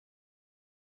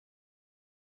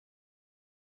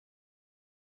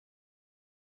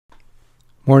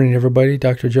Morning, everybody.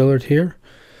 Dr. Gillard here.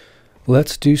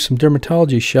 Let's do some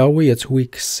dermatology, shall we? It's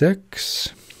week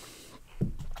 6,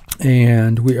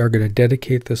 and we are going to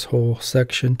dedicate this whole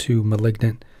section to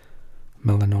malignant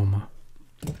melanoma.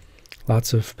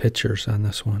 Lots of pictures on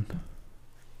this one.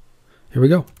 Here we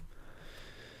go.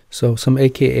 So some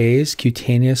AKAs: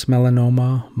 cutaneous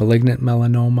melanoma, malignant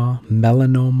melanoma,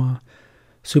 melanoma,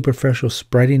 superficial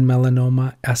spreading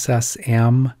melanoma,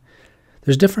 SSM.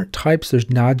 There's different types. There's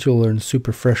nodular and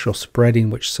superficial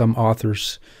spreading, which some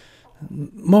authors,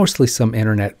 mostly some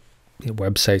internet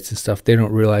websites and stuff, they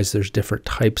don't realize there's different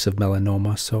types of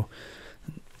melanoma. So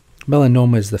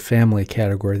melanoma is the family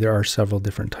category. There are several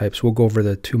different types. We'll go over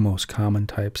the 2 most common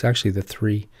types, actually the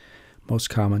 3 most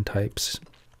common types.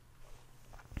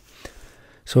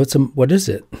 So what is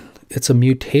it? It's a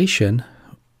mutation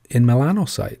in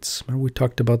melanocytes. Remember we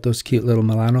talked about those cute little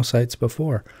melanocytes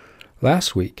before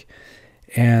last week.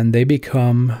 And they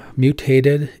become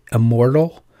mutated,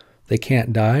 immortal. They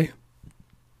can't die,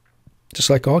 just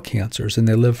like all cancers, and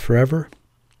they live forever,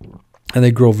 and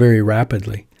they grow very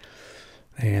rapidly.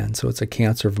 And so it's a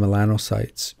cancer of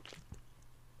melanocytes.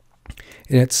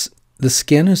 And the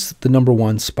skin is the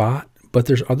 #1 spot, but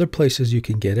there's other places you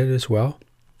can get it as well.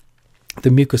 The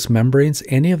mucous membranes,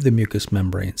 any of the mucous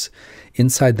membranes,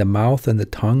 inside the mouth and the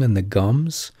tongue and the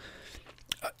gums,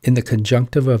 in the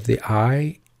conjunctiva of the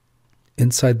eye,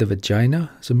 inside the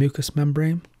vagina is a mucous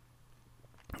membrane,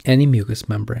 any mucous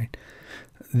membrane.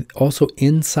 Also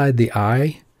inside the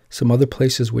eye, some other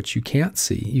places which you can't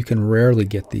see, you can rarely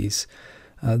get these.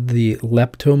 The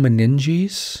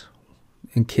leptomeninges,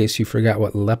 in case you forgot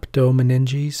what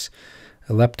leptomeninges,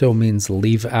 lepto means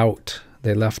leave out.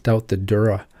 They left out the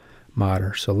dura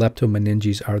mater. So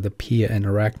leptomeninges are the pia and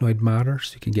arachnoid mater,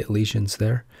 so you can get lesions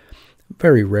there.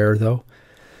 Very rare though.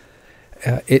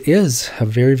 It is a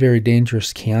very, very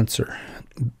dangerous cancer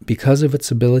because of its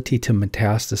ability to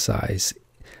metastasize,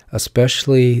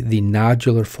 especially the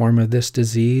nodular form of this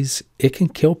disease. It can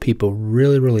kill people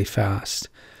really, really fast.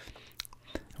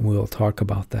 And we'll talk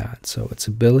about that. So its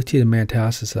ability to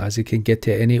metastasize, it can get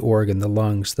to any organ, the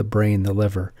lungs, the brain, the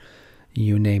liver,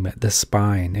 you name it, the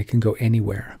spine. It can go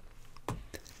anywhere.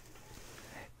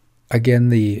 Again,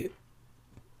 the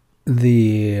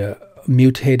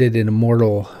mutated and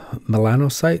immortal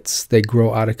melanocytes, they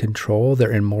grow out of control.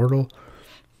 They're immortal.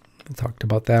 We talked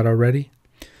about that already.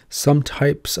 Some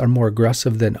types are more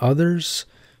aggressive than others.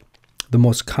 The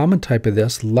most common type of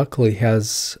this, luckily,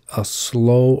 has a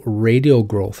slow radial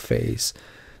growth phase.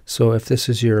 So if this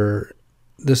is your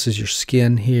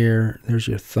skin here, there's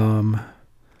your thumb.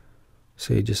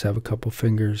 So you just have a couple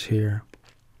fingers here.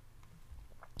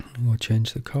 We'll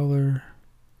change the color.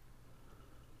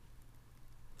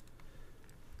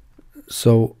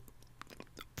 So,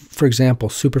 for example,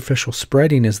 superficial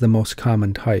spreading is the most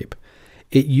common type.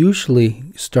 It usually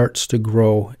starts to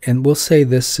grow, and we'll say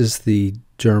this is the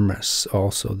dermis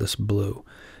also, this blue.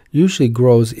 Usually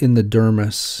grows in the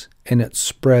dermis, and it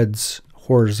spreads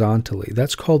horizontally.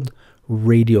 That's called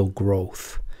radial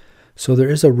growth. So there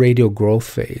is a radial growth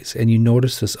phase, and you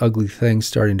notice this ugly thing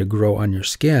starting to grow on your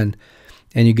skin,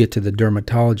 and you get to the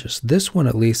dermatologist. This one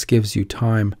at least gives you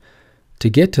time to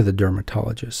get to the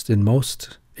dermatologist in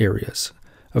most areas.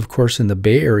 Of course, in the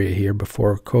Bay Area here,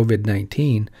 before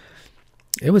COVID-19,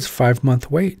 it was a 5-month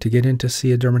wait to get in to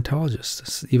see a dermatologist.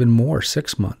 It's even more,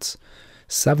 6 months,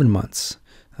 7 months,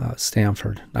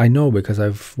 Stanford. I know because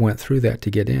I've went through that to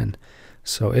get in.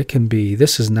 So it can be,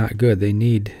 this is not good.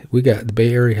 The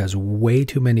Bay Area has way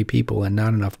too many people and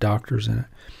not enough doctors in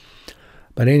it.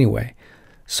 But anyway,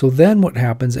 so then what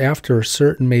happens after a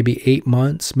certain maybe 8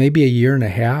 months, maybe a year and a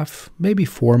half, maybe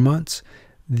 4 months,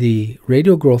 the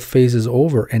radial growth phase is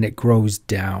over and it grows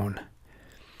down.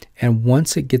 And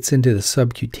once it gets into the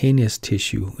subcutaneous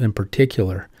tissue in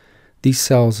particular, these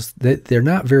cells, they're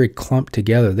not very clumped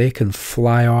together. They can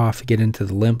fly off, get into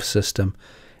the lymph system.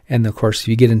 And of course, if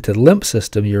you get into the lymph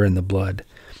system, you're in the blood.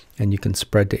 And you can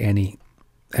spread to any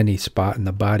spot in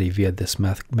the body via this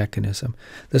mechanism.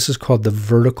 This is called the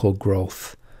vertical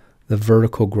growth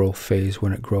phase,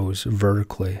 when it grows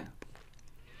vertically.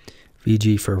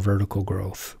 VG for vertical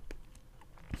growth.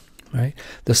 Right?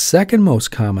 The second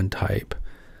most common type,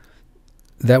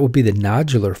 that would be the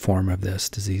nodular form of this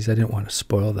disease. I didn't want to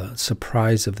spoil the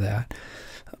surprise of that.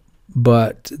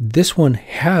 But this one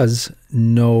has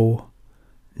no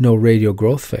radial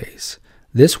growth phase.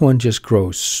 This one just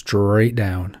grows straight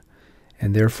down.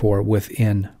 And therefore,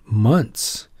 within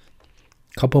months,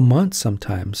 a couple months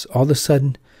sometimes, all of a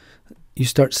sudden, you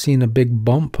start seeing a big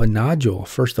bump, a nodule.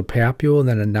 First a papule and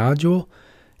then a nodule.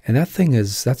 And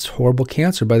that's horrible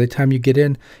cancer. By the time you get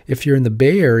in, if you're in the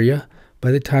Bay Area,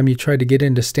 by the time you try to get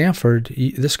into Stanford,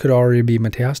 this could already be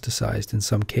metastasized in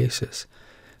some cases.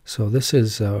 So this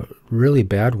is a really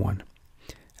bad one,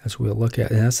 as we'll look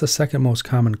at. And that's the second most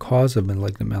common cause of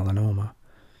malignant melanoma.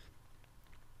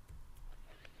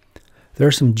 There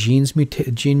are some gene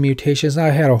mutations. I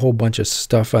had a whole bunch of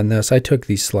stuff on this. I took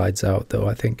these slides out, though.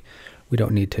 I think we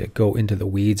don't need to go into the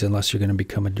weeds unless you're going to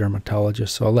become a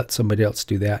dermatologist, so I'll let somebody else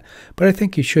do that. But I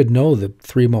think you should know the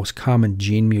 3 most common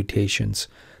gene mutations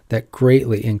that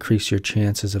greatly increase your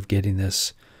chances of getting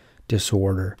this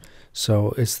disorder.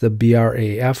 So it's the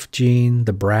BRAF gene,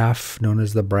 the BRAF, known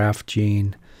as the BRAF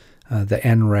gene, the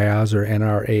NRAS or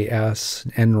NRAS,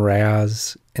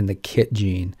 NRAS, and the KIT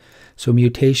gene. So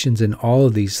mutations in all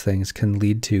of these things can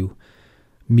lead to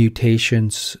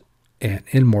mutations and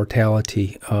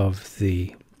immortality of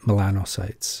the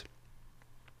melanocytes.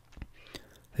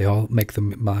 They all make the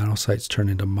melanocytes turn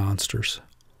into monsters.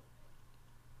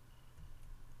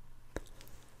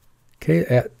 Okay,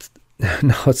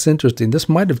 now it's interesting. This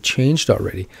might have changed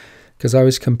already, because I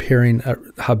was comparing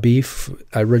Habif.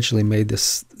 I originally made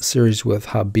this series with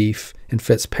Habif and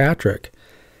Fitzpatrick,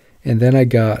 and then I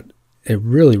got a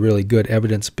really, really good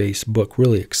evidence-based book,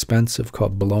 really expensive,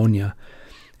 called Bologna,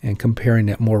 and comparing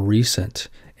it more recent.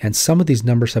 And some of these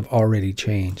numbers have already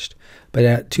changed. But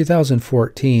at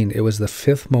 2014, it was the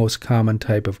 5th most common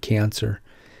type of cancer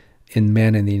in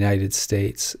men in the United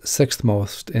States, 6th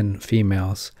most in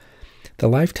females. The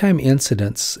lifetime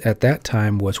incidence at that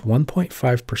time was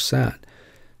 1.5%.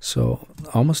 So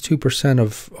almost 2%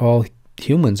 of all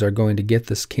humans are going to get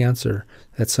this cancer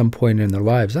at some point in their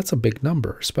lives. That's a big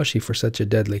number, especially for such a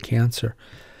deadly cancer.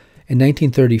 In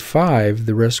 1935,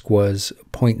 the risk was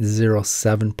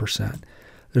 0.07%.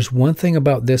 There's one thing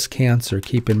about this cancer,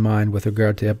 keep in mind with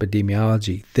regard to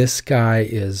epidemiology. This guy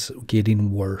is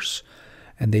getting worse,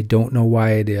 and they don't know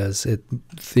why it is.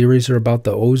 Theories are about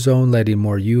the ozone letting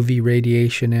more UV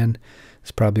radiation in.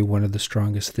 It's probably one of the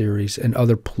strongest theories, and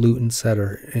other pollutants that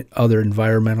are other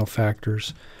environmental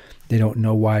factors. They don't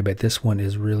know why, but this one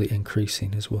is really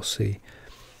increasing, as we'll see.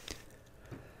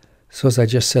 So as I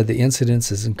just said, the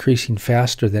incidence is increasing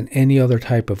faster than any other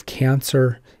type of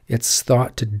cancer. It's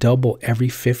thought to double every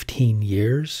 15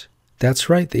 years. That's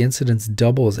right, the incidence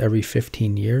doubles every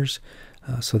 15 years.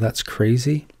 So that's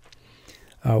crazy.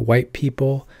 White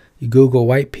people, you Google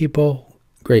white people,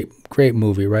 great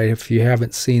movie, right? If you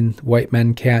haven't seen White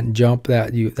Men Can't Jump,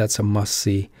 that's a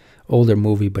must-see. Older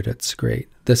movie, but it's great.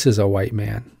 This is a white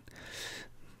man.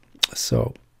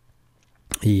 So,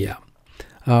 yeah.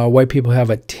 White people have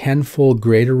a 10-fold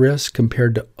greater risk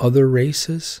compared to other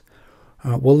races.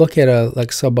 We'll look at like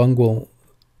subungual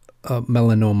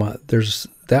melanoma.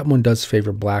 That one does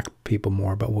favor black people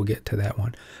more, but we'll get to that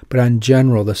one. But in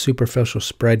general, the superficial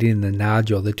spreading and the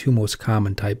nodule, the 2 most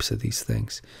common types of these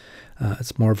things.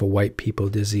 It's more of a white people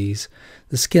disease.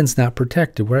 The skin's not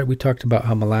protected, right? We talked about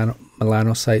how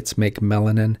melanocytes make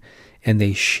melanin, and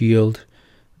they shield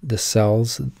the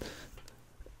cells.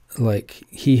 Like,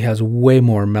 he has way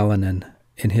more melanin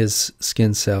in his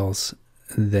skin cells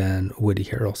than Woody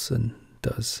Harrelson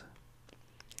does.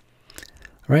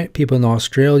 All right, people in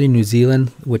Australia, New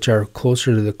Zealand, which are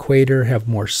closer to the equator, have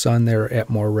more sun. They're at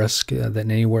more risk than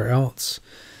anywhere else.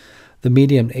 The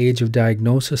median age of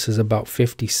diagnosis is about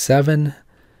 57.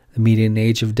 The median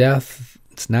age of death,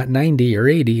 it's not 90 or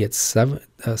 80, it's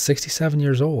 67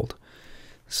 years old.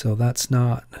 So that's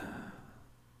not...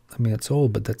 I mean, it's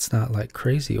old, but that's not like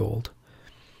crazy old.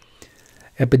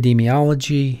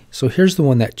 Epidemiology. So here's the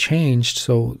one that changed.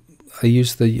 So I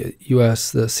used the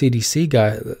U.S., the CDC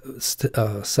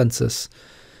census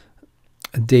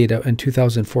data in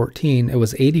 2014. It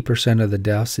was 80% of the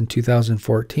deaths in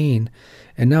 2014.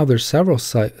 And now there's several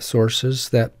sources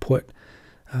that put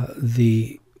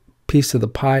the piece of the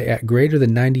pie at greater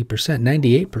than 90%,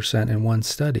 98% in one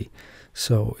study.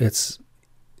 So it's...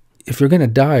 if you're going to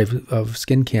die of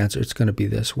skin cancer, it's going to be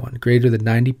this one. Greater than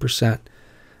 90%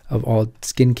 of all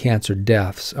skin cancer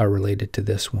deaths are related to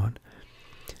this one.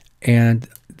 And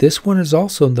this one is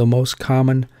also the most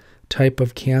common type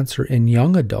of cancer in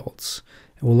young adults.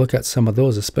 And we'll look at some of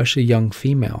those, especially young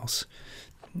females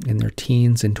in their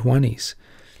teens and 20s.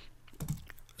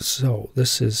 So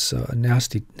this is a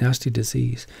nasty, nasty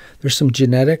disease. There's some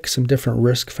genetics, some different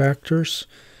risk factors.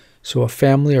 So a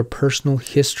family or personal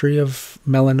history of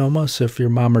melanoma. So if your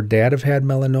mom or dad have had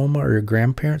melanoma, or your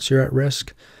grandparents, you're at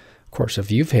risk. Of course,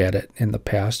 if you've had it in the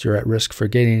past, you're at risk for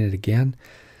getting it again.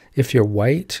 If you're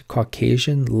white,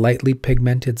 Caucasian, lightly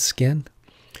pigmented skin,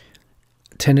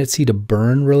 tendency to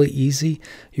burn really easy.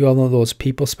 You all know those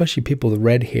people, especially people with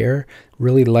red hair,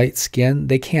 really light skin.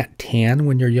 They can't tan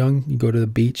when you're young. You go to the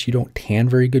beach, you don't tan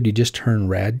very good. You just turn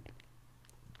red.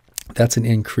 That's an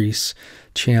increased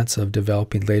chance of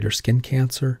developing later skin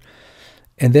cancer.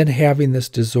 And then having this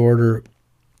disorder,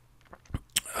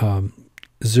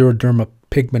 xeroderma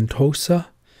pigmentosa,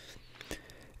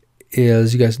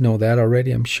 is, you guys know that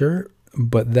already, I'm sure,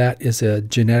 but that is a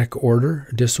genetic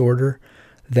disorder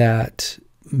that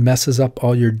messes up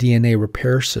all your DNA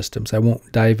repair systems. I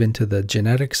won't dive into the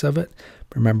genetics of it.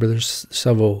 Remember, there's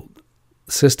several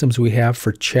systems we have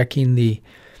for checking the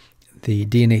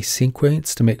DNA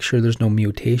sequence to make sure there's no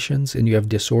mutations, and you have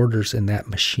disorders in that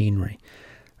machinery.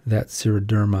 That's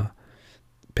xeroderma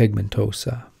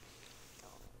pigmentosa.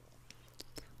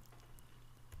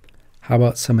 How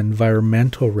about some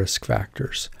environmental risk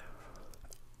factors?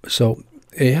 So,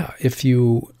 yeah, if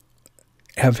you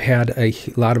have had a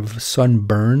lot of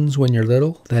sunburns when you're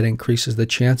little, that increases the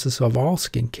chances of all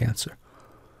skin cancer.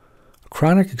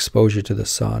 Chronic exposure to the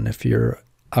sun. If you're an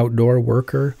outdoor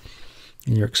worker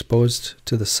and you're exposed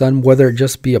to the sun, whether it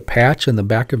just be a patch on the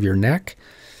back of your neck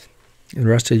and the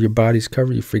rest of your body's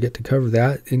covered, you forget to cover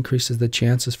that, increases the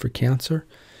chances for cancer.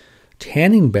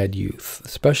 Tanning bed youth,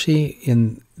 especially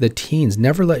in the teens.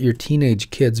 Never let your teenage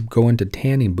kids go into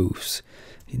tanning booths.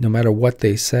 No matter what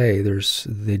they say,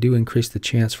 they do increase the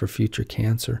chance for future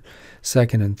cancer,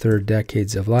 second and third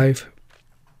decades of life.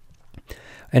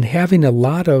 And having a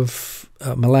lot of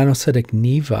melanocytic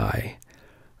nevi,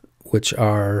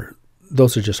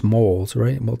 those are just moles,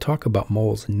 right? And we'll talk about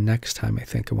moles next time. I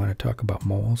think I want to talk about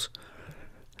moles.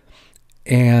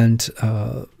 And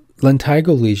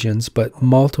lentigo lesions, but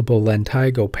multiple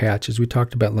lentigo patches. We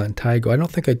talked about lentigo. I don't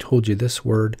think I told you this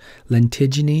word,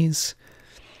 lentiginous.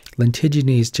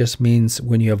 Lentiginous just means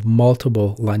when you have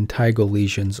multiple lentigo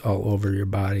lesions all over your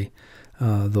body.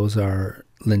 Those are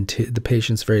the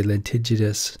patient's very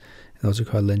lentiginous. Those are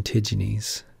called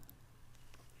lentiginous.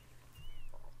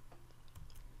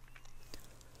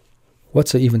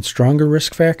 What's an even stronger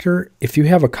risk factor? If you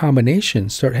have a combination,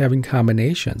 start having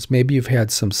combinations. Maybe you've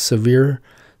had some severe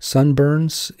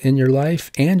sunburns in your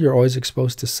life and you're always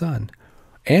exposed to sun.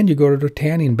 And you go to the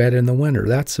tanning bed in the winter.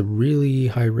 That's a really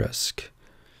high risk.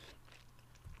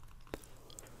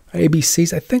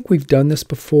 ABCs, I think we've done this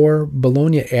before.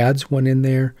 Bologna adds one in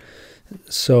there.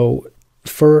 So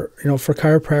for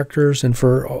chiropractors and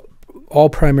for all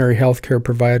primary healthcare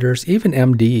providers, even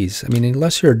MDs, I mean,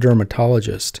 unless you're a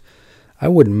dermatologist, I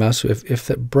wouldn't mess with if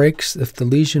the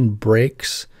lesion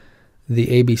breaks the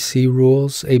ABCD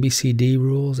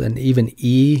rules, and even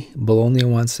E, Bologna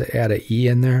wants to add an E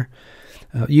in there.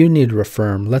 You need to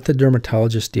refer them. Let the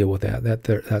dermatologist deal with that.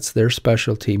 That's their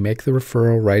specialty. Make the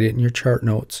referral. Write it in your chart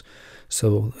notes.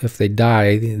 So if they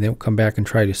die, they don't come back and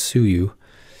try to sue you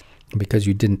because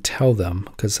you didn't tell them.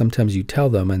 Because sometimes you tell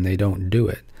them and they don't do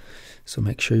it. So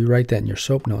make sure you write that in your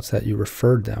SOAP notes that you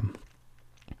referred them.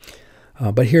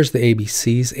 But here's the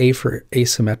ABCs. A for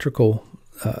asymmetrical.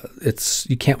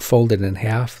 You can't fold it in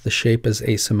half. The shape is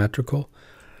asymmetrical.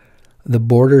 The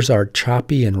borders are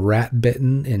choppy and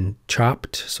rat-bitten and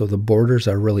chopped, so the borders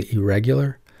are really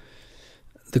irregular.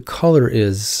 The color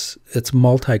it's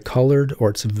multicolored, or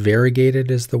it's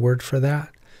variegated is the word for that.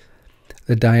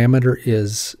 The diameter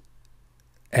is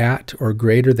at or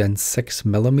greater than 6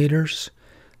 millimeters,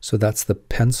 so that's the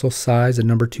pencil size. A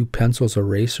number 2 pencil's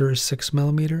eraser is 6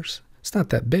 millimeters. It's not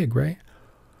that big, right?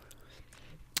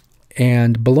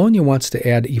 And Bologna wants to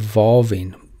add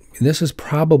evolving. This is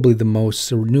probably the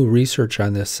most, new research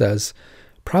on this says,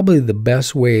 probably the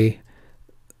best way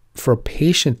for a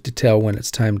patient to tell when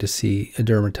it's time to see a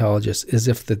dermatologist is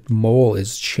if the mole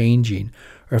is changing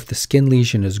or if the skin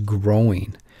lesion is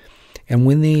growing. And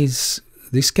when these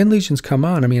skin lesions come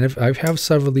on, I mean, I have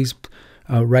several of these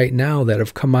right now that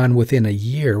have come on within a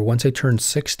year. Once I turned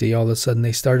 60, all of a sudden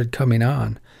they started coming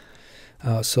on.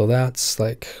 So that's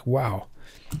like, wow.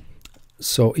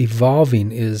 So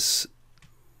evolving is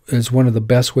one of the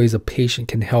best ways a patient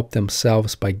can help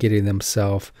themselves by getting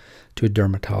themselves to a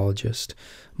dermatologist.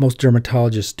 Most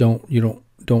dermatologists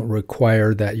don't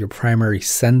require that your primary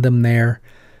send them there,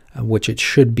 which it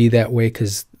should be that way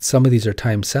because some of these are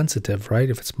time sensitive, right?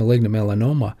 If it's malignant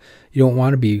melanoma, you don't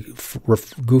want to be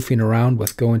goofing around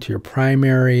with going to your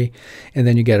primary and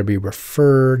then you got to be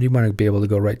referred. You want to be able to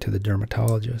go right to the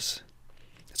dermatologist.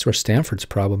 That's where Stanford's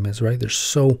problem is, right? There's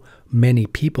so many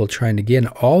people trying to get in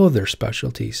all of their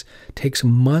specialties. It takes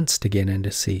months to get in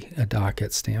to see a doc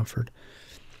at Stanford.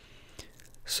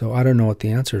 So I don't know what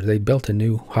the answer is. They built a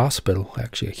new hospital,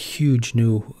 actually a huge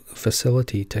new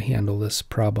facility to handle this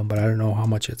problem, but I don't know how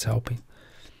much it's helping.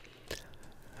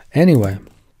 Anyway,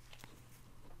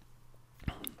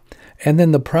 and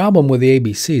then the problem with the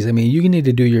ABCs, I mean, you need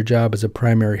to do your job as a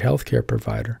primary healthcare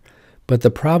provider, but the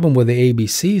problem with the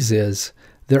ABCs is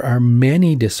there are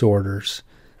many disorders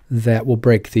that will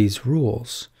break these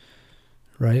rules,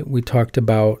 right? We talked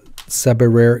about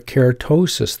seborrheic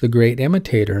keratosis, the great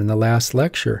imitator, in the last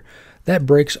lecture. That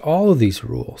breaks all of these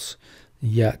rules,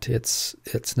 yet it's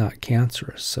not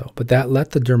cancerous. So, but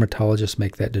let the dermatologist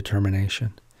make that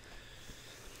determination.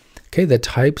 Okay, the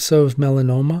types of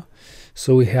melanoma.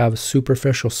 So we have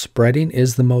superficial spreading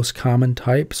is the most common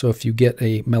type. So if you get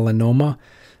a melanoma,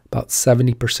 about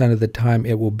 70% of the time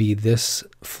it will be this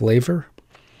flavor,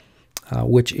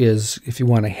 which is, if you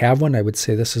want to have one, I would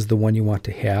say this is the one you want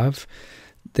to have.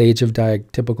 The age of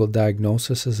typical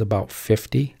diagnosis is about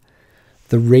 50.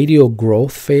 The radial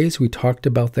growth phase, we talked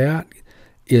about that,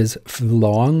 is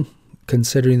long,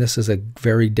 considering this is a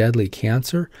very deadly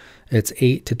cancer. It's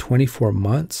 8 to 24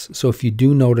 months. So if you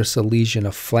do notice a lesion,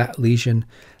 a flat lesion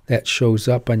that shows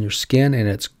up on your skin and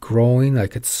it's growing,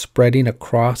 like it's spreading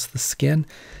across the skin,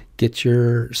 get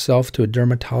yourself to a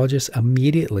dermatologist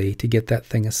immediately to get that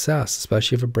thing assessed,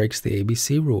 especially if it breaks the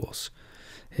ABC rules,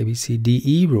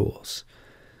 ABCDE rules.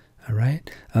 All right.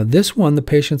 This one, the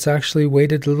patient's actually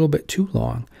waited a little bit too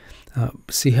long.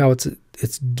 See how it's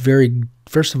very,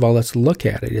 first of all, let's look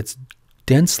at it. It's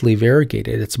densely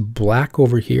variegated. It's black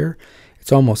over here.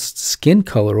 It's almost skin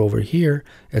color over here.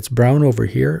 It's brown over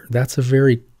here. That's a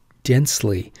very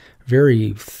densely,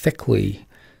 very thickly,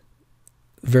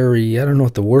 very, I don't know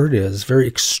what the word is, very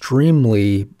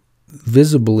extremely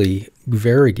visibly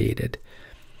variegated.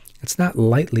 It's not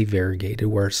lightly variegated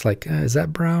where it's like, is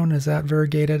that brown? Is that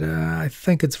variegated? I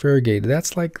think it's variegated.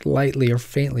 That's like lightly or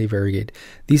faintly variegated.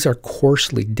 These are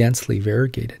coarsely, densely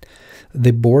variegated.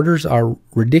 The borders are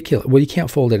ridiculous. Well, you can't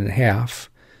fold it in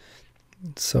half,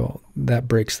 so that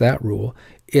breaks that rule.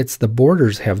 It's the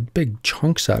borders have big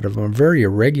chunks out of them, very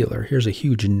irregular. Here's a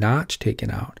huge notch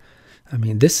taken out. I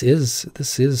mean, this is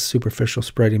superficial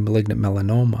spreading malignant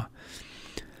melanoma.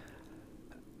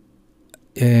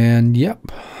 And yep.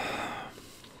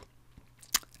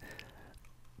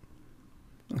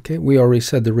 Okay, we already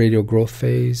said the radial growth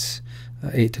phase,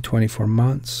 8 to 24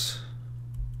 months.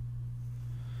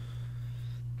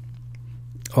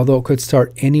 Although it could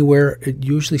start anywhere, it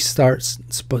usually starts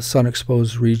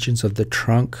sun-exposed regions of the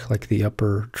trunk, like the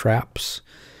upper traps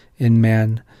in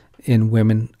men, in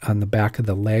women on the back of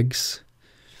the legs.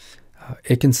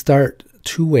 It can start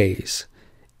two ways.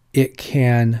 It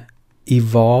can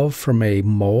evolve from a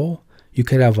mole. You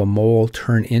could have a mole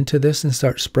turn into this and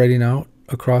start spreading out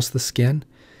across the skin.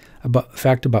 In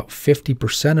fact, about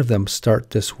 50% of them start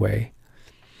this way.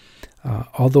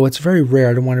 Although it's very rare,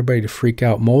 I don't want everybody to freak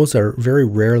out. Moles are very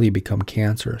rarely become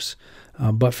cancerous,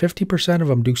 but 50% of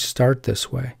them do start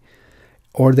this way.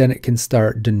 Or then it can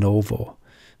start de novo.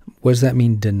 What does that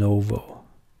mean, de novo?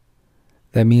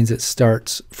 That means it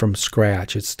starts from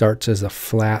scratch. It starts as a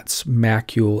flat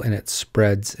macule and it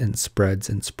spreads and spreads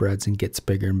and spreads and gets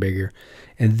bigger and bigger.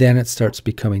 And then it starts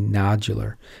becoming nodular.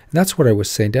 And that's what I was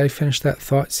saying. Did I finish that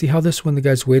thought? See how this one, the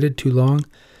guy's waited too long?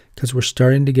 Because we're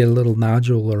starting to get a little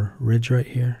nodular ridge right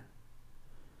here.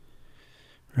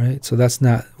 Right? So that's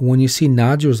not, when you see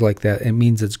nodules like that, it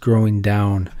means it's growing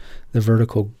down. The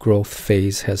vertical growth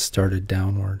phase has started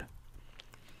downward.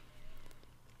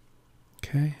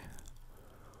 Okay.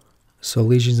 So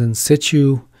lesions in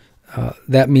situ,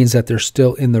 that means that they're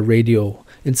still in the radial.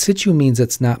 In situ means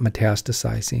it's not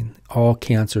metastasizing. All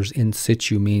cancers in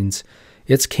situ means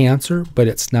it's cancer, but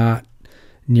it's not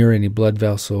near any blood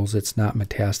vessels. It's not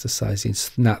metastasizing.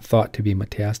 It's not thought to be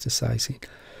metastasizing.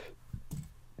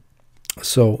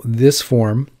 So this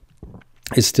form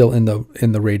is still in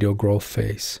the radial growth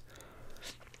phase.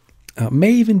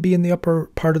 May even be in the upper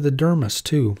part of the dermis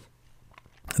too.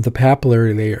 The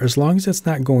papillary layer, as long as it's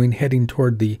not heading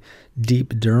toward the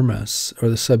deep dermis or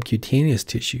the subcutaneous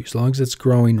tissue, as long as it's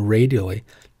growing radially,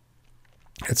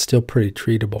 it's still pretty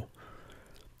treatable.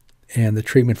 And the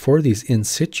treatment for these in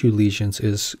situ lesions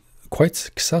is quite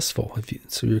successful.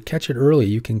 So you catch it early,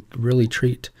 you can really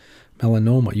treat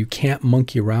melanoma. You can't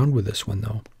monkey around with this one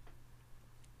though.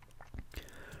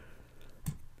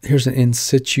 Here's an in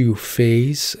situ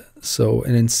phase. So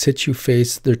an in situ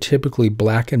phase, they're typically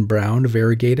black and brown,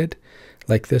 variegated,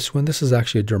 like this one. This is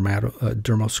actually a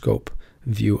dermoscope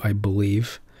view, I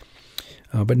believe.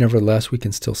 But nevertheless, we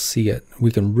can still see it.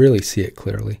 We can really see it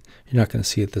clearly. You're not going to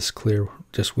see it this clear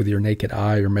just with your naked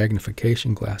eye or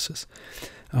magnification glasses.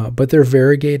 But they're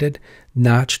variegated,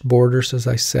 notched borders, as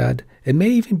I said. It may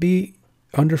even be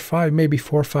under 5, maybe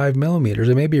 4 or 5 millimeters.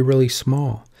 It may be really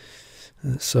small.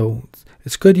 So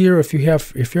it's good here if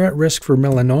you're at risk for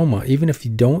melanoma, even if you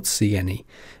don't see any.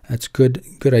 It's good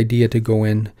idea to go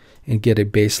in and get a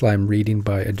baseline reading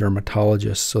by a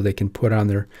dermatologist so they can put on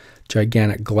their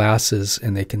gigantic glasses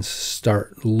and they can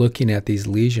start looking at these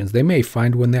lesions. They may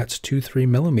find one that's 2-3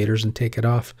 millimeters and take it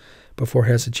off before it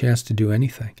has a chance to do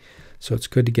anything. So it's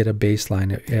good to get a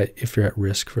baseline if you're at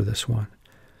risk for this one.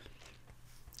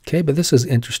 Okay, but this is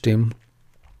interesting.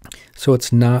 So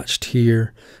it's notched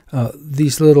here.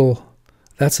 These little,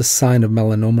 that's a sign of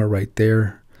melanoma right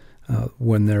there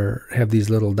when they have these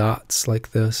little dots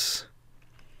like this.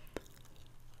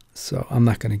 So I'm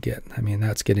not going to get, I mean,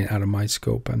 that's getting out of my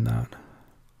scope. I'm not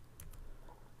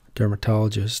a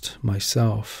dermatologist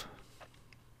myself,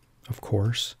 of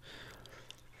course.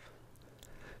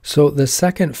 So the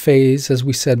second phase, as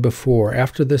we said before,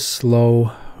 after this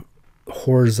slow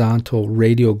horizontal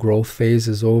radial growth phase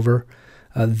is over,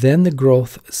 then the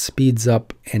growth speeds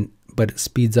up, but it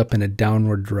speeds up in a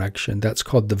downward direction. That's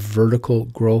called the vertical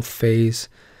growth phase,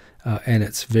 and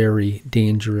it's very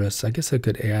dangerous. I guess I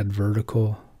could add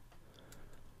vertical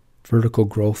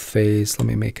growth phase. Let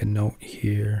me make a note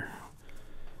here.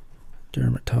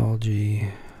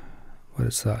 Dermatology, what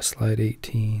is that? Slide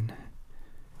 18.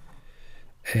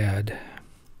 Add.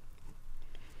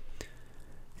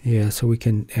 Yeah, so we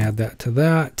can add that to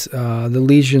that. The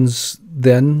lesions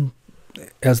then,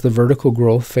 as the vertical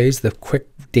growth phase, the quick,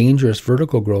 dangerous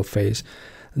vertical growth phase,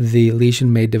 the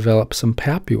lesion may develop some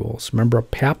papules. Remember, a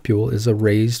papule is a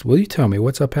raised, will you tell me,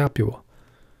 what's a papule?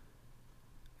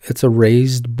 It's a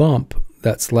raised bump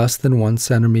that's less than 1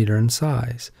 centimeter in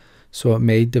size. So it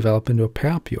may develop into a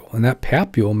papule. And that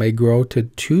papule may grow to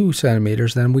 2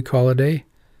 centimeters, then we call it a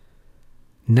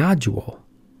nodule.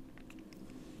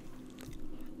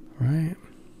 Right?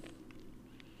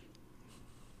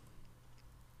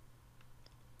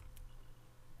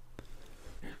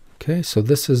 Okay, so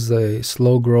this is a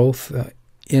slow growth of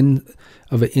an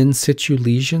in situ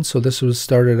lesion. So this was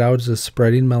started out as a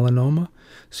spreading melanoma,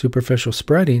 superficial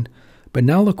spreading. But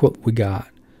now look what we got.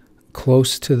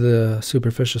 Close to the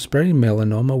superficial spreading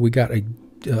melanoma, we got a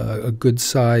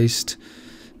good-sized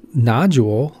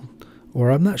nodule, or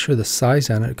I'm not sure the size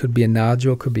on it. It could be a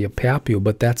nodule, could be a papule,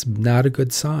 but that's not a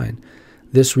good sign.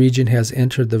 This region has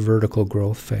entered the vertical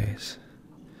growth phase.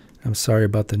 I'm sorry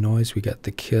about the noise. We got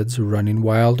the kids running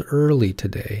wild early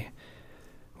today,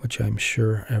 which I'm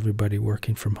sure everybody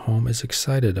working from home is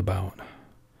excited about.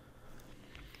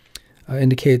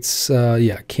 Indicates,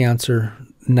 yeah, cancer.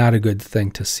 Not a good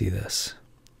thing to see this.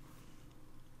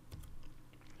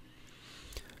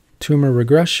 Tumor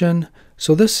regression.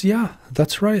 So this, yeah,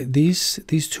 that's right.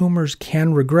 These tumors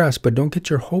can regress, but don't get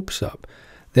your hopes up.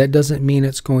 That doesn't mean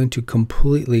it's going to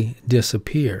completely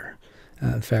disappear.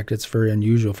 In fact, it's very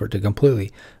unusual for it to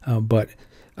completely. But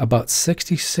about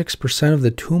 66% of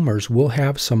the tumors will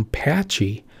have some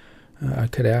patchy, I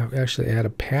could actually add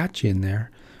a patchy in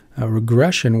there,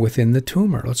 regression within the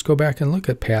tumor. Let's go back and look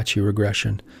at patchy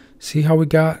regression. See how we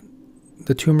got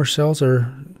the tumor cells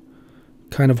are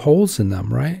kind of holes in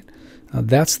them, right?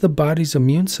 That's the body's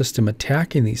immune system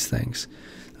attacking these things.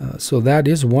 So that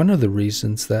is one of the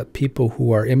reasons that people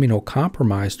who are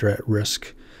immunocompromised are at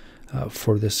risk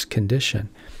for this condition.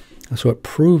 So it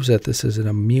proves that this is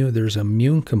there's an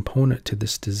immune component to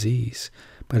this disease.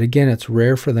 But again, it's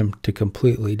rare for them to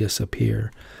completely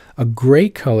disappear. A gray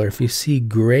color, if you see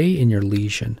gray in your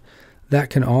lesion, that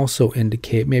can also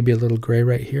indicate maybe a little gray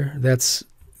right here.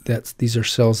 These are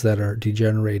cells that are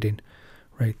degenerating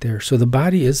right there. So the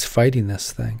body is fighting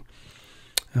this thing,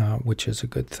 which is a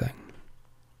good thing.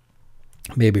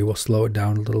 Maybe we'll slow it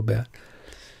down a little bit.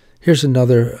 Here's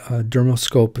another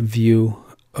dermoscope view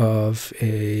of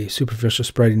a superficial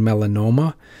spreading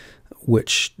melanoma,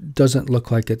 which doesn't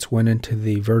look like it's went into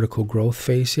the vertical growth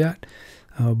phase yet.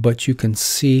 But you can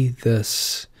see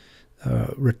this, I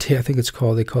think it's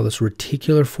called, they call this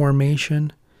reticular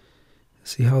formation.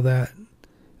 See how that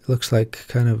looks like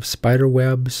kind of spider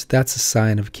webs? That's a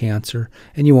sign of cancer.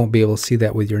 And you won't be able to see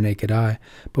that with your naked eye.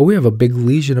 But we have a big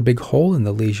lesion, a big hole in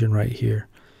the lesion right here.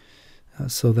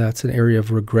 So that's an area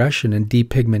of regression and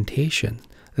depigmentation.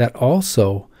 That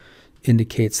also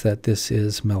indicates that this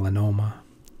is melanoma.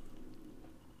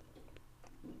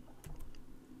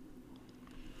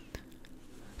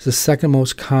 It's the second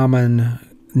most common,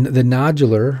 the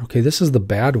nodular. Okay, this is the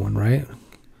bad one, right?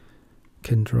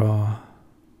 Can draw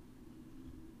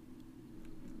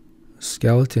a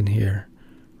skeleton here,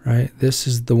 right? This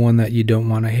is the one that you don't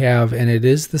want to have, and it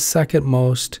is the second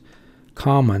most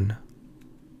common.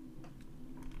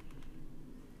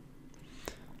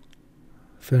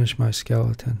 Finish my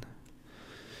skeleton.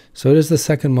 So it is the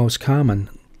second most common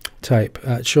type.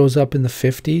 It shows up in the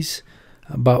 50s.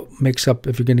 Makes up,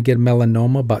 if you're going to get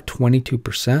melanoma, about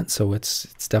 22%. So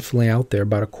it's definitely out there.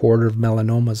 About a quarter of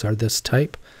melanomas are this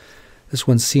type. This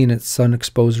one's seen at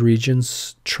sun-exposed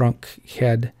regions, trunk,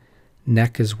 head,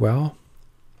 neck as well.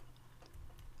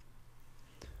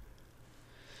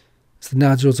 So the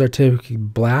nodules are typically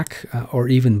black or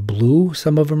even blue.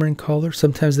 Some of them are in color.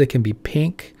 Sometimes they can be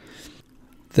pink.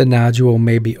 The nodule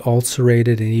may be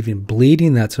ulcerated and even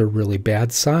bleeding. That's a really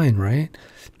bad sign, right?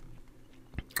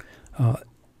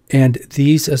 And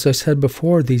these, as I said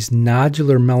before, these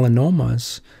nodular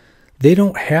melanomas, they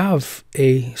don't have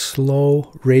a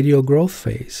slow radial growth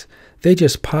phase. They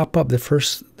just pop up. The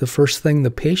first thing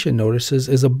the patient notices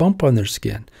is a bump on their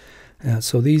skin.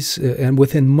 So these, and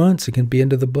within months, it can be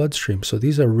into the bloodstream. So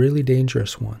these are really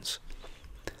dangerous ones.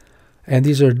 And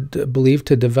these are believed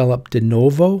to develop de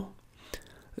novo.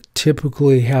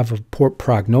 Typically have a poor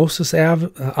prognosis,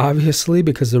 obviously,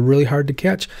 because they're really hard to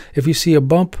catch. If you see a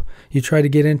bump, you try to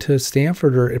get into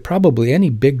Stanford or probably any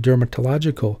big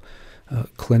dermatological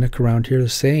clinic around here, the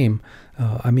same.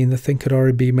 I mean, the thing could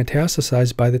already be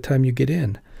metastasized by the time you get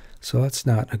in. So that's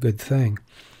not a good thing.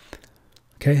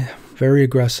 Okay, very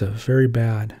aggressive, very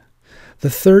bad. The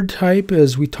third type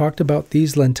is, we talked about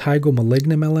these, lentigo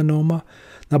malignant melanoma.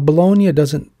 Now, Bologna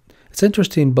doesn't, it's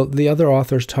interesting, but the other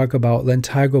authors talk about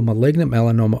lentigo malignant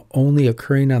melanoma only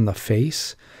occurring on the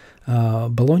face.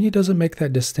 Bologna doesn't make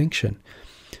that distinction.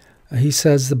 He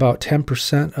says about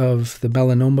 10% of the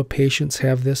melanoma patients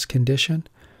have this condition.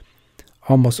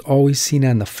 Almost always seen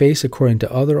on the face, according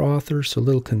to other authors, so a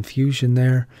little confusion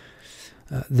there.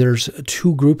 There's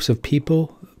two groups of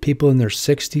people. People in their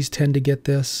 60s tend to get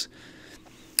this,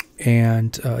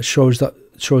 and shows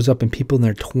up in people in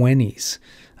their 20s,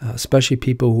 especially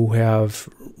people who have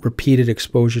repeated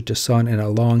exposure to sun and a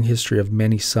long history of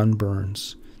many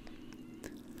sunburns.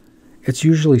 It's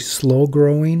usually slow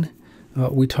growing.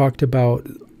 We talked about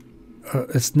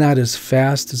it's not as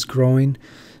fast as growing.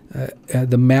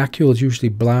 The macule is usually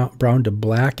brown to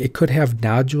black. It could have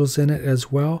nodules in it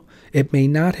as well. It may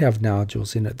not have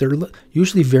nodules in it. They're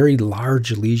usually very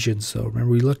large lesions, though.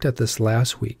 Remember, we looked at this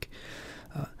last week.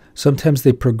 Sometimes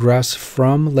they progress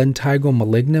from lentigo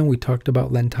malignant. We talked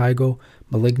about lentigo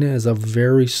malignant as a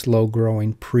very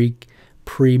slow-growing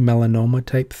pre-melanoma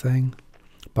type thing.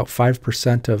 About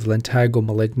 5% of lentigo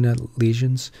malignant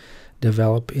lesions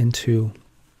develop into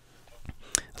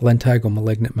lentigo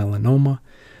malignant melanoma.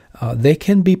 They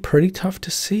can be pretty tough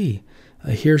to see.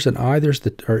 Here's an eye, there's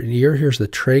an ear, here's the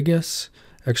tragus,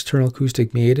 external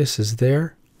acoustic meatus is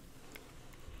there.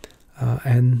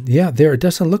 And yeah, there, it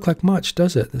doesn't look like much,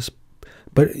 does it?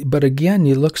 But again,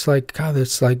 it looks like, God,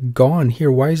 it's like gone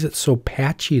here. Why is it so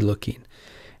patchy looking?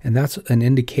 And that's an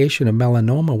indication of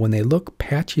melanoma when they look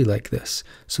patchy like this.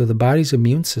 So the body's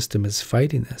immune system is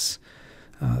fighting this.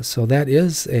 So that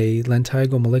is a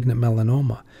lentigo malignant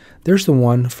melanoma. There's the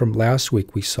one from last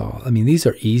week we saw. I mean, these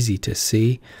are easy to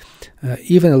see.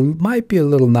 Even it might be a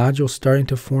little nodule starting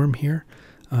to form here.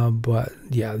 But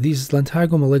yeah, these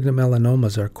lentigo malignant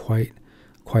melanomas are quite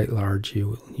large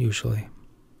usually.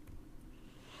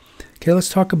 Okay, let's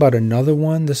talk about another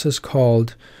one. This is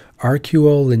called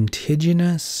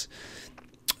arcuolentiginous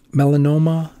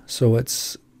melanoma. So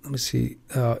it's, let me see,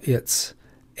 it's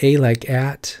A like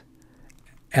at,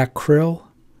 acryl,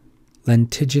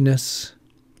 lentiginous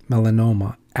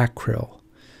melanoma, acryl,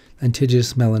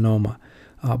 lentiginous melanoma.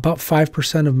 About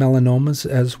 5% of melanomas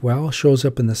as well, shows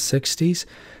up in the 60s.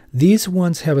 These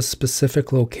ones have a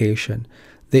specific location.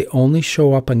 They only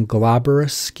show up in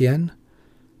globerous skin,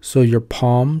 so your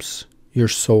palms, your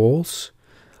soles,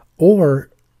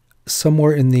 or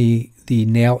somewhere in the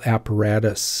nail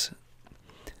apparatus,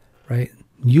 right?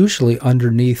 Usually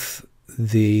underneath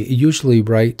usually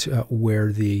right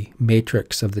where the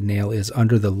matrix of the nail is,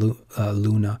 under the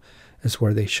luna is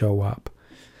where they show up.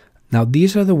 Now,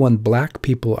 these are the one black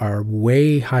people are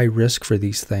way high risk for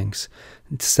these things.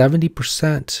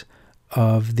 70%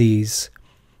 of these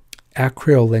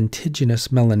acryolentiginous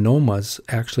melanomas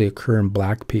actually occur in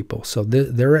black people. So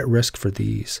they're at risk for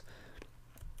these.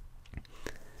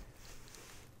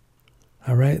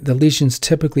 All right, the lesions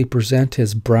typically present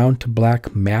as brown to black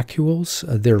macules.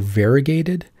 They're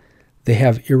variegated. They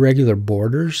have irregular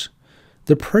borders.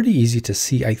 They're pretty easy to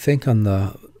see, I think, on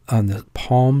the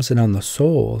palms and on the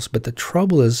soles. But the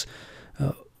trouble is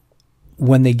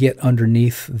when they get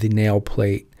underneath the nail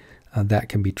plate, that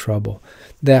can be trouble.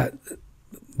 The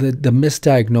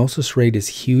misdiagnosis rate is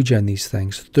huge on these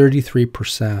things,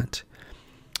 33%.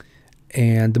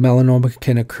 And the melanoma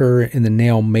can occur in the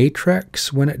nail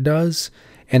matrix when it does.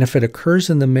 And if it occurs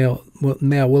in the nail,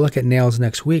 we'll look at nails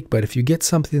next week, but if you get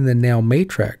something in the nail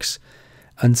matrix,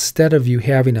 instead of you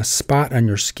having a spot on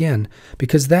your skin,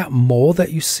 because that mole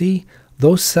that you see,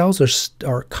 those cells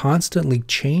are constantly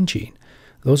changing.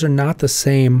 Those are not the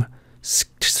same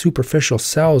superficial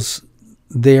cells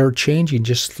they are changing,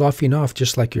 just sloughing off,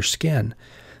 just like your skin.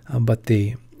 But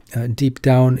the deep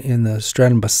down in the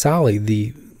stratum basale,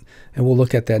 and we'll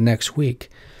look at that next week,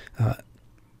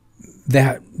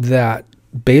 that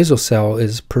basal cell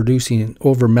is producing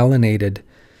over-melanated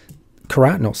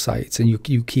keratinocytes, and you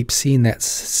keep seeing that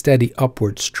steady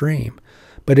upward stream.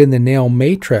 But in the nail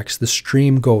matrix, the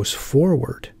stream goes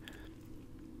forward.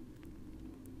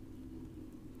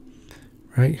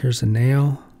 Right, here's a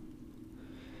nail.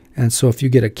 And so if you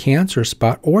get a cancer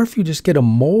spot, or if you just get a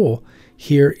mole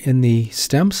here in the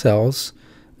stem cells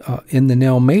in the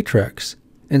nail matrix,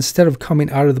 instead of coming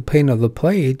out of the plane of the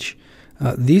page,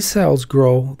 these cells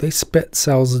grow, they spit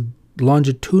cells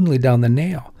longitudinally down the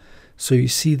nail. So you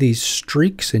see these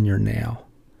streaks in your nail.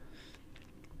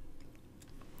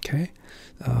 Okay,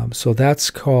 so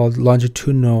that's called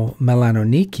longitudinal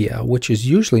melanonychia, which is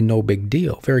usually no big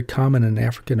deal, very common in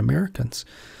African Americans.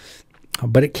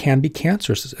 But it can be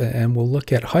cancerous, and we'll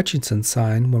look at Hutchinson's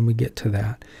sign when we get to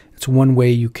that. It's one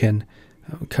way you can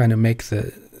kind of make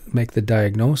the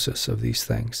diagnosis of these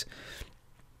things.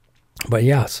 But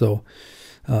yeah, so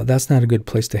that's not a good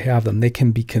place to have them. They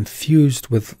can be confused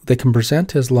with, they can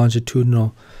present as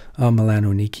longitudinal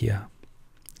melanonychia.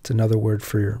 It's another word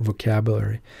for your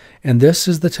vocabulary. And this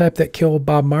is the type that killed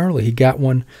Bob Marley. He got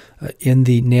one in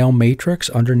the nail matrix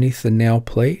underneath the nail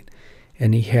plate.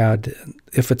 And he had,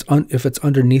 if it's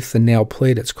underneath the nail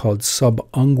plate, it's called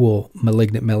subungual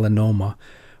malignant melanoma,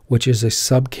 which is a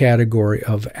subcategory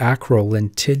of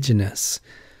acrolentiginous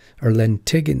or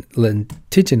lentiginous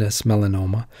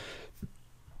melanoma.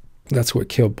 That's what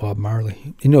killed Bob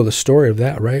Marley. You know the story of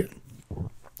that, right?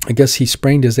 I guess he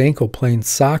sprained his ankle playing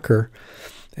soccer,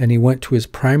 and he went to his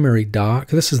primary doc.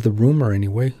 This is the rumor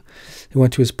anyway. He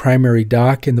went to his primary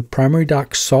doc, and the primary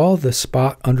doc saw the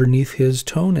spot underneath his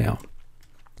toenail.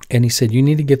 And he said, you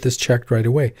need to get this checked right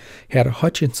away. He had a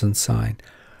Hutchinson sign.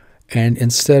 And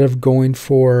instead of going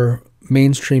for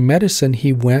mainstream medicine,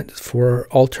 he went for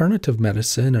alternative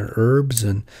medicine or herbs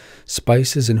and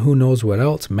spices and who knows what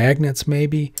else, magnets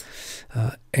maybe.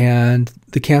 And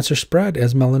the cancer spread,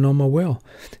 as melanoma will.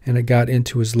 And it got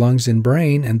into his lungs and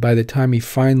brain. And by the time he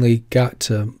finally got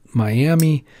to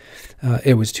Miami,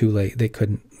 it was too late. They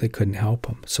couldn't help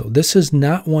him. So this is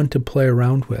not one to play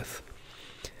around with.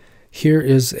 Here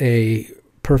is a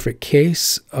perfect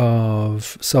case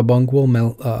of subungual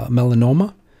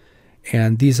melanoma,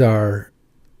 and these are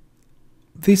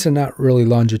not really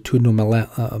longitudinal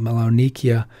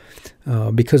melanonychia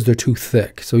because they're too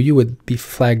thick. So you would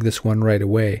flag this one right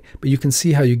away. But you can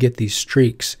see how you get these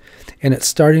streaks, and it's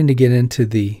starting to get into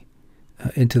the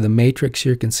matrix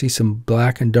here. You can see some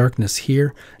black and darkness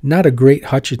here. Not a great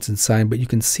Hutchinson sign, but you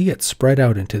can see it spread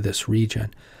out into this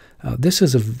region. This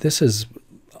is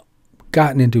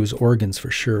gotten into his organs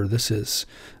for sure. This is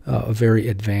very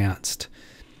advanced,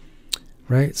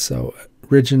 right? So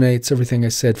originates, everything I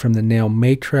said, from the nail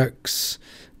matrix.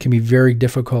 Can be very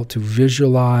difficult to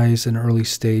visualize in early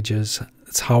stages.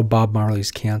 It's how Bob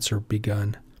Marley's cancer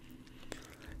begun.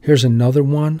 Here's another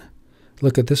one.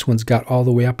 Look at this one's got all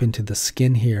the way up into the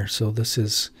skin here. So this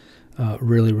is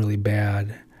really, really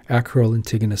bad.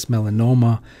 Acrolentiginous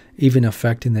melanoma, even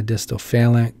affecting the distal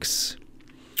phalanx.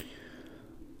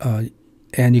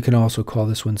 And you can also call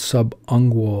this one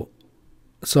subungual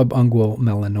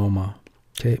melanoma.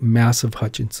 Okay, massive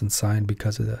Hutchinson sign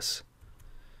because of this.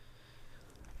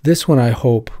 This one, I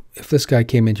hope, if this guy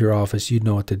came into your office, you'd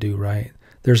know what to do, right?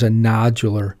 There's a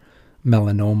nodular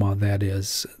melanoma that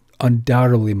is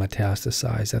undoubtedly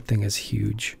metastasized. That thing is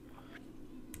huge.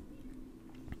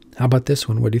 How about this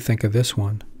one? What do you think of this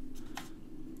one?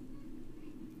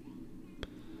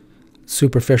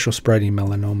 Superficial spreading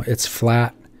melanoma. It's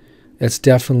flat. It's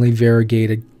definitely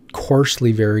variegated,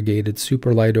 coarsely variegated,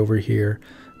 super light over here,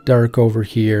 dark over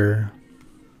here.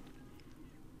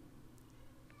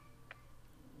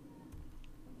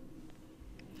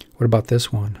 What about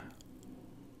this one?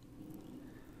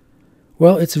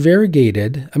 Well, it's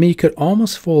variegated. I mean, you could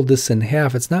almost fold this in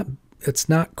half. It's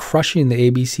not crushing the A,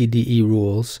 B, C, D, E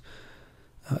rules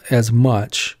as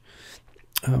much.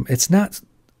 It's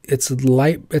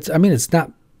light.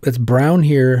 It's brown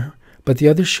here. But the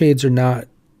other shades are not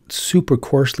super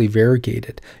coarsely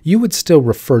variegated. You would still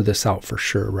refer this out for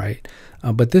sure, right?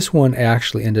 But this one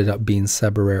actually ended up being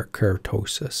seborrheic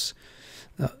keratosis.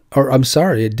 Or I'm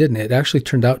sorry, it didn't. It actually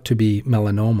turned out to be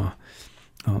melanoma.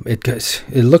 It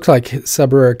looked like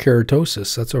seborrheic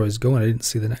keratosis. That's where I was going. I didn't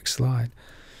see the next slide.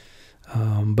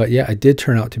 But yeah, it did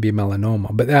turn out to be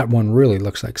melanoma. But that one really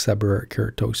looks like seborrheic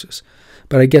keratosis.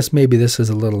 But I guess maybe this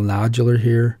is a little nodular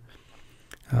here.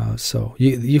 So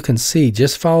you can see,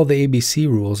 just follow the ABC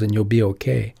rules and you'll be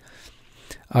okay.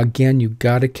 Again, you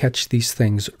got to catch these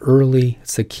things early.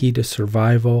 It's the key to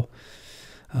survival.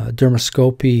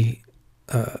 Dermoscopy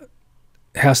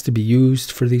has to be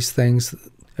used for these things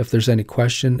if there's any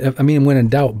question. I mean, when in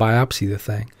doubt, biopsy the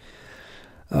thing.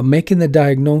 Making the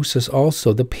diagnosis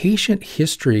also, the patient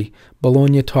history,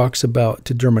 Bologna talks about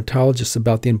to dermatologists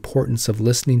about the importance of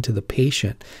listening to the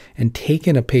patient and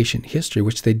taking a patient history,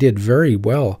 which they did very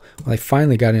well. When they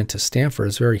finally got into Stanford, I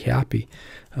was very happy.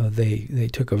 They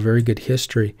took a very good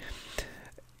history.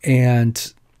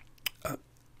 And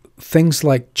things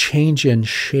like change in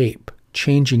shape,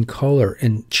 change in color,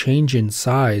 and change in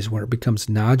size when it becomes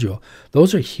nodule,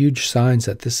 those are huge signs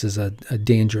that this is a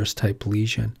dangerous type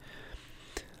lesion.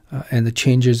 And the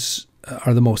changes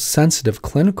are the most sensitive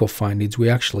clinical findings we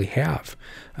actually have.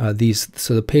 So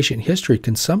the patient history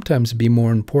can sometimes be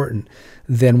more important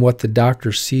than what the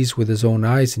doctor sees with his own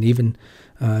eyes, and even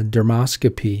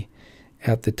dermoscopy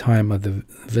at the time of the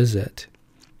visit.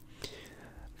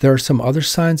 There are some other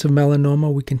signs of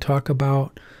melanoma we can talk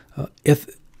about.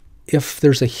 If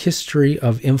there's a history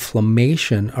of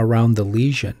inflammation around the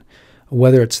lesion,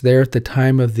 whether it's there at the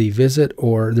time of the visit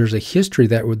or there's a history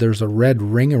that there's a red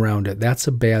ring around it, that's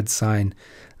a bad sign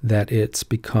that it's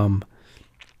become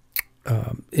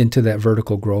into that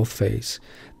vertical growth phase.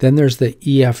 Then there's the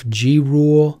EFG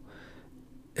rule.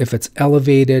 If it's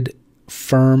elevated,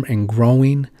 firm, and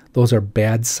growing, those are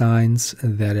bad signs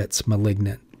that it's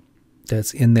malignant,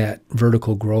 that's in that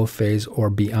vertical growth phase or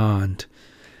beyond.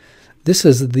 This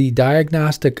is the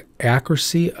diagnostic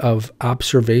accuracy of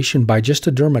observation by just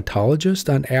a dermatologist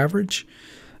on average.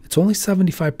 It's only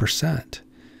 75%.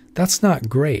 That's not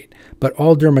great, but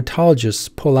all dermatologists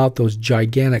pull out those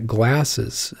gigantic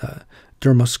glasses,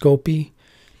 dermoscopy,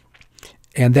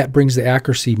 and that brings the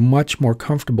accuracy much more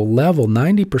comfortable level,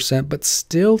 90%, but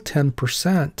still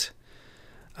 10%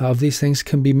 of these things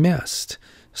can be missed.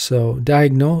 So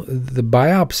the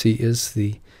biopsy is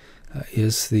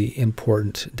the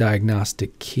important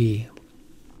diagnostic key.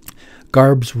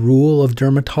 Garb's rule of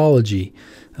dermatology,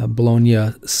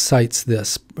 Bologna cites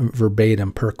this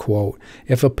verbatim per quote.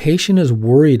 If a patient is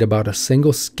worried about a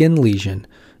single skin lesion,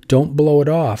 don't blow it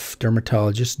off,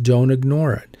 dermatologists, don't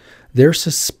ignore it. Their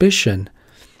suspicion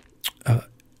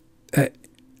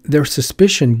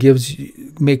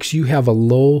makes you have a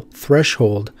low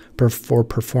threshold for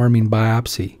performing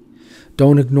biopsy.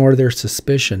 Don't ignore their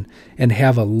suspicion and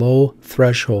have a low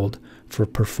threshold for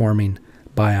performing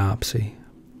biopsy.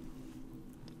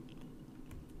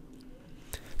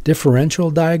 Differential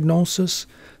diagnosis.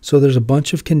 So there's a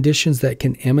bunch of conditions that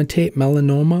can imitate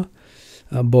melanoma,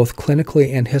 both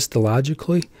clinically and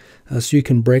histologically. So you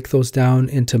can break those down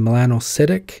into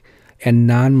melanocytic and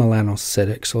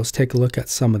non-melanocytic. So let's take a look at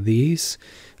some of these.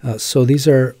 So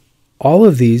all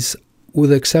of these,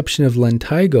 with the exception of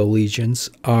lentigo lesions,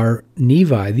 are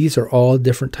nevi. These are all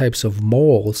different types of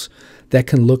moles that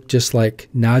can look just like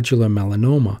nodular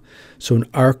melanoma. So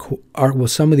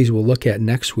some of these we'll look at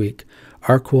next week.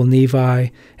 Arcual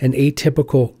nevi, an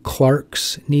atypical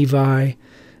Clark's nevi,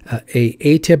 a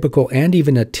atypical and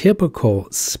even a typical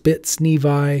Spitz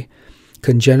nevi,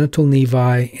 congenital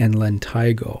nevi, and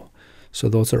lentigo. So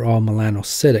those are all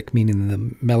melanocytic, meaning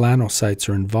the melanocytes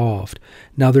are involved.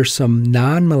 Now there's some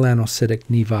non-melanocytic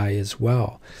nevi as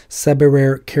well.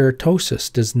 Seborrheic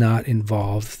keratosis does not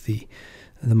involve the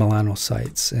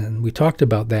melanocytes, and we talked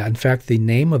about that. In fact, the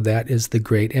name of that is the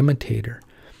great imitator.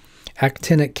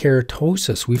 Actinic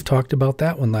keratosis, we've talked about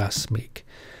that one last week.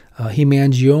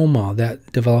 Hemangioma,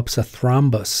 that develops a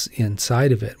thrombus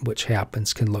inside of it, which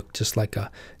can look just like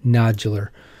a nodular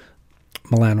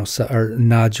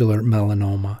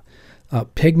melanoma.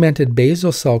 Pigmented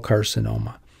basal cell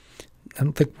carcinoma. I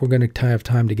don't think we're going to have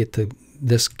time to get to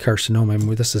this carcinoma. I mean,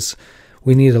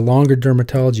 we need a longer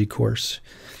dermatology course.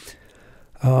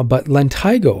 But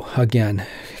lentigo, again,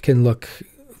 can look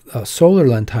solar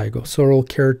lentigo. Solar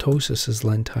keratosis is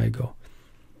lentigo.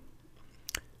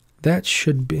 That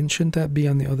shouldn't that be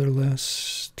on the other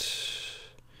list?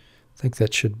 I think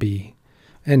that should be.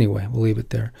 Anyway, we'll leave it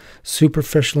there.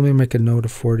 Superficial, let me make a note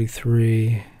of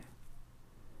 43.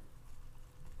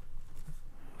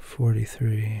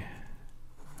 43.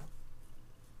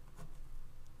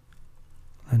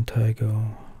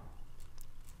 Lentigo.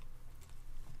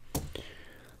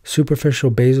 Superficial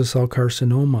basal cell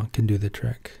carcinoma can do the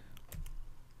trick.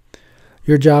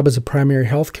 Your job as a primary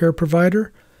healthcare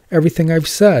provider, everything I've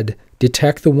said,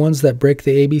 detect the ones that break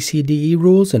the ABCDE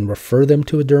rules and refer them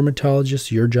to a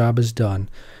dermatologist. Your job is done.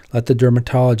 Let the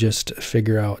dermatologist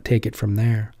take it from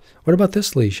there. What about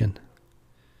this lesion?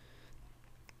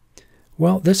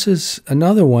 Well, this is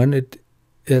another one.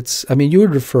 I mean, you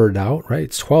would refer it out, right?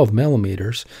 It's 12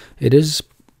 millimeters. It is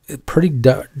pretty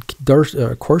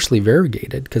coarsely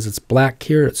variegated because it's black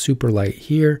here, it's super light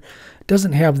here. It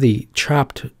doesn't have the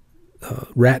chopped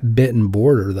rat-bitten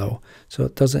border, though, so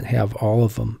it doesn't have all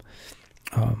of them.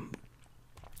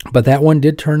 But that one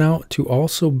did turn out to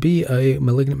also be a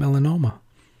malignant melanoma.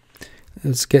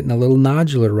 It's getting a little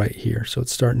nodular right here, so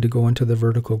it's starting to go into the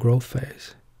vertical growth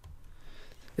phase.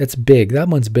 It's big. That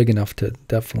one's big enough to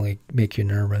definitely make you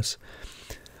nervous.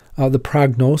 The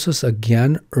prognosis,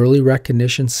 again, early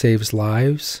recognition saves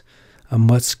lives.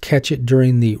 Let's catch it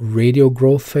during the radial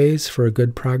growth phase for a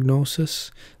good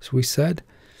prognosis, as we said.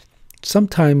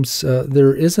 Sometimes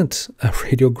there isn't a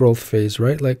radial growth phase,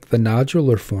 right, like the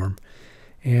nodular form.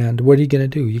 And what are you going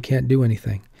to do? You can't do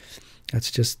anything. That's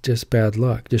just bad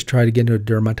luck. Just try to get into a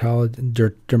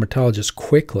dermatologist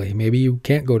quickly. Maybe you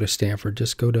can't go to Stanford.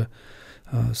 Just go to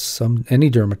any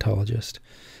dermatologist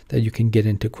that you can get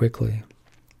into quickly.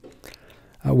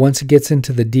 Once it gets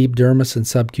into the deep dermis and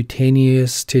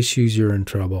subcutaneous tissues, you're in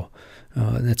trouble.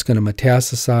 It's going to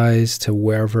metastasize to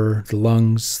wherever, the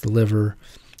lungs, the liver,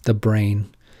 the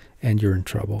brain, and you're in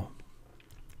trouble.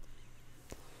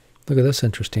 Look at this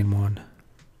interesting one.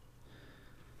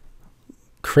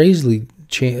 Crazily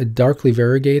darkly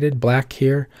variegated, black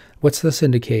here. What's this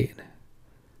indicate?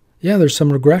 Yeah, there's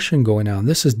some regression going on.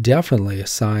 This is definitely a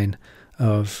sign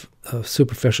of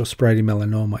superficial spreading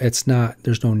melanoma. It's not,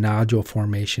 there's no nodule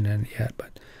formation in it yet,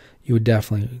 but you would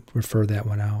definitely refer that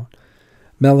one out.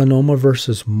 Melanoma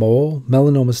versus mole.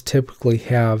 Melanomas typically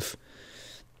have,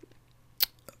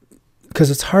 because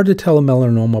it's hard to tell a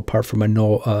melanoma apart from a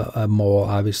mole,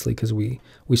 obviously, because we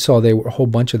saw a whole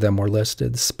bunch of them were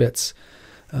listed, Spitz,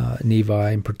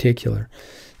 nevi in particular.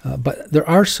 But there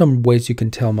are some ways you can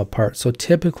tell them apart. So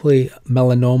typically,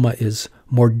 melanoma is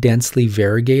more densely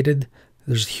variegated.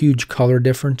 There's huge color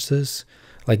differences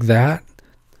like that.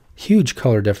 Huge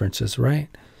color differences, right?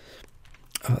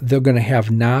 They're going to have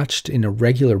notched and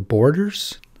irregular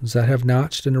borders. Does that have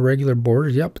notched and irregular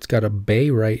borders? Yep, it's got a bay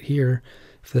right here.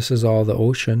 If this is all the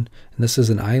ocean, and this is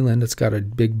an island, it's got a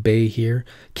big bay here.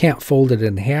 Can't fold it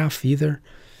in half either.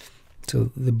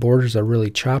 So the borders are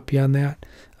really choppy on that.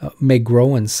 May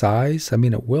grow in size. I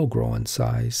mean, it will grow in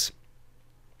size.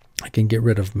 I can get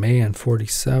rid of May on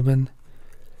 47.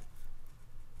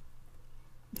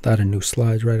 A lot of new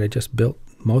slides, right? I just built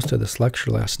most of this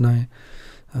lecture last night,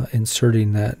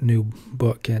 inserting that new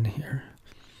book in here.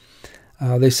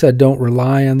 They said don't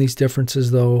rely on these differences,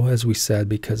 though, as we said,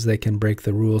 because they can break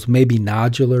the rules. Maybe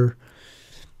nodular.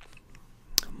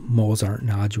 Moles aren't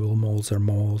nodule. Moles are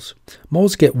moles.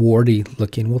 Moles get warty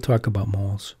looking. We'll talk about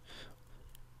moles.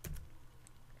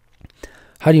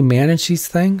 How do you manage these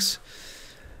things?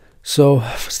 So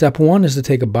step one is to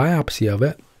take a biopsy of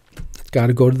it. It's got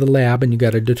to go to the lab, and you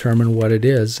got to determine what it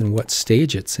is and what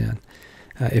stage it's in.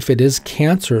 If it is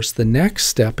cancerous, the next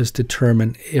step is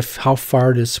determine how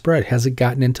far it is spread. Has it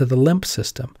gotten into the lymph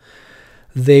system?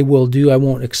 They will do, I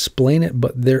won't explain it,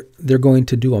 but they're going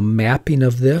to do a mapping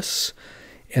of this,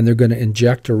 and they're going to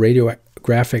inject a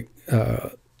radiographic,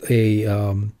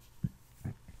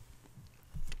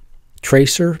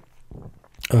 tracer,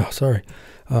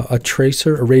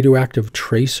 a radioactive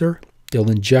tracer.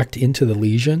 They'll inject into the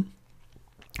lesion,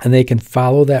 and they can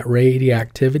follow that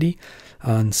radioactivity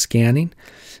on scanning,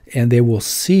 and they will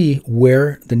see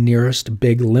where the nearest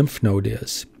big lymph node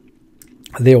is.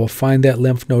 They will find that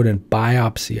lymph node and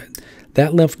biopsy it.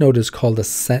 That lymph node is called a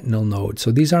sentinel node.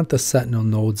 So these aren't the sentinel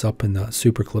nodes up in the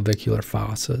supraclavicular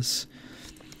fossas.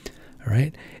 All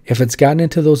right. If it's gotten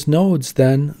into those nodes,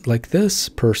 then like this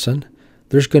person,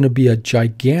 there's going to be a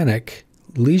gigantic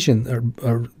lesion,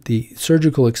 or the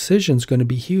surgical excision is going to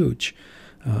be huge,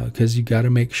 because you got to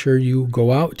make sure you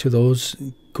go out to those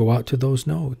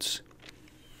nodes.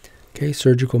 Okay,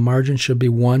 surgical margin should be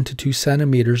 1 to 2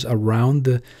 centimeters around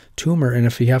the tumor, and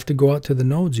if you have to go out to the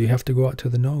nodes, you have to go out to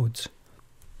the nodes.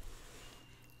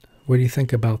 What do you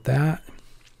think about that?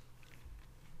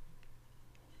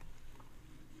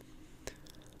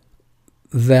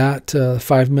 That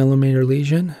 5 millimeter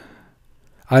lesion,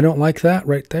 I don't like that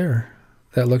right there.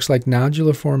 That looks like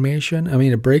nodular formation. I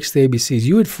mean, it breaks the ABCs.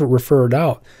 You would refer it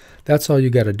out. That's all you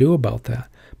got to do about that.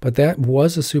 But that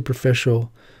was a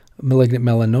superficial malignant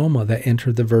melanoma that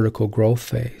entered the vertical growth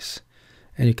phase.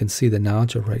 And you can see the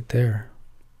nodule right there.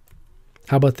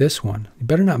 How about this one? You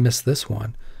better not miss this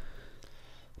one.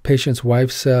 Patient's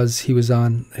wife says he was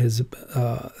on his,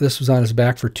 this was on his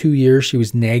back for 2 years. She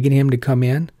was nagging him to come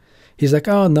in. He's like,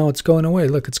 oh, no, it's going away.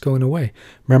 Look, it's going away.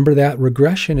 Remember, that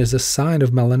regression is a sign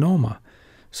of melanoma.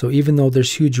 So even though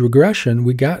there's huge regression,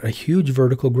 we got a huge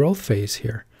vertical growth phase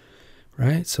here,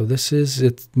 right? So this is,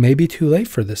 it may be too late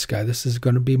for this guy. This is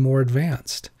going to be more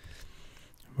advanced,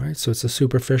 Right? So it's a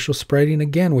superficial spreading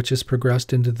again, which has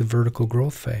progressed into the vertical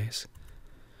growth phase.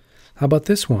 How about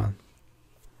this one?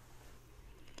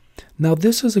 Now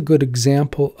this is a good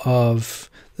example of,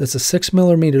 it's a 6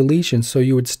 millimeter lesion, so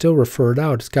you would still refer it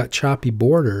out. It's got choppy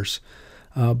borders,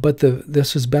 but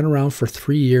this has been around for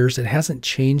 3 years. It hasn't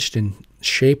changed in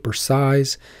shape or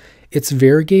size. It's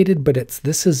variegated, but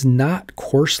this is not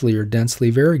coarsely or densely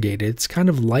variegated. It's kind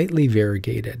of lightly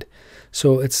variegated.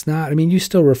 So it's not, I mean, you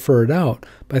still refer it out,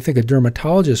 but I think a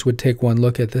dermatologist would take one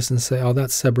look at this and say, oh,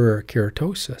 that's seborrheic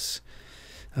keratosis.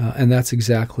 And that's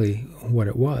exactly what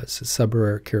it was, it's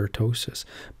seborrheic keratosis.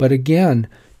 But again,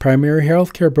 primary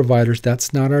healthcare providers,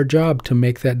 that's not our job to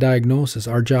make that diagnosis.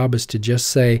 Our job is to just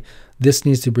say, this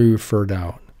needs to be referred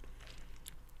out.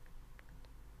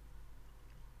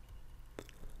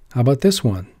 How about this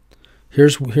one?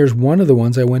 Here's one of the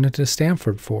ones I went into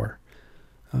Stanford for.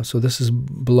 So this is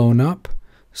blown up.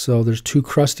 So there's 2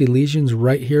 crusty lesions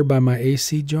right here by my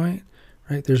AC joint.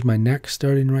 Right, there's my neck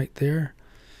starting right there.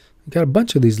 I've got a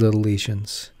bunch of these little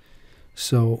lesions.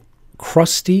 So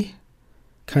crusty,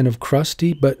 kind of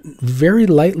crusty, but very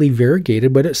lightly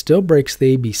variegated, but it still breaks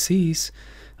the ABCs.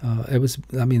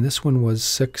 This one was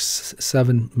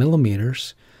 6-7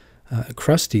 millimeters.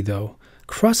 Crusty though.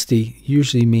 Crusty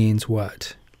usually means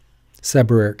what?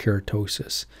 Seborrheic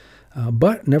keratosis.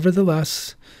 But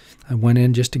nevertheless, I went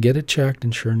in just to get it checked,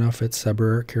 and sure enough, it's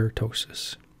seborrheic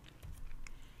keratosis.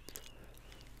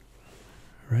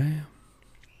 Right?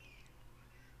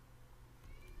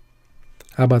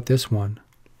 How about this one?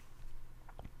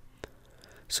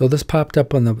 So this popped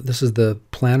up on this is the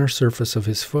plantar surface of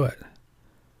his foot.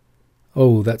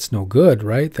 Oh, that's no good,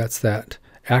 right? That's that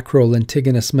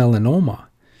acrolentiginous melanoma.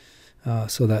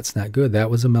 So that's not good. That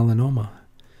was a melanoma.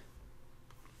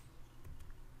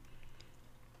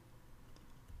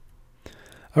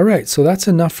 All right, so that's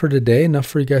enough for today, enough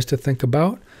for you guys to think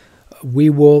about.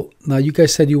 Now you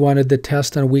guys said you wanted the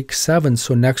test on week 7,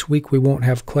 so next week we won't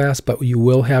have class, but you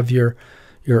will have your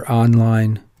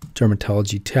online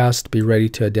dermatology test. Be ready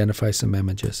to identify some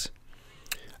images.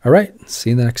 All right, see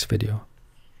you in the next video.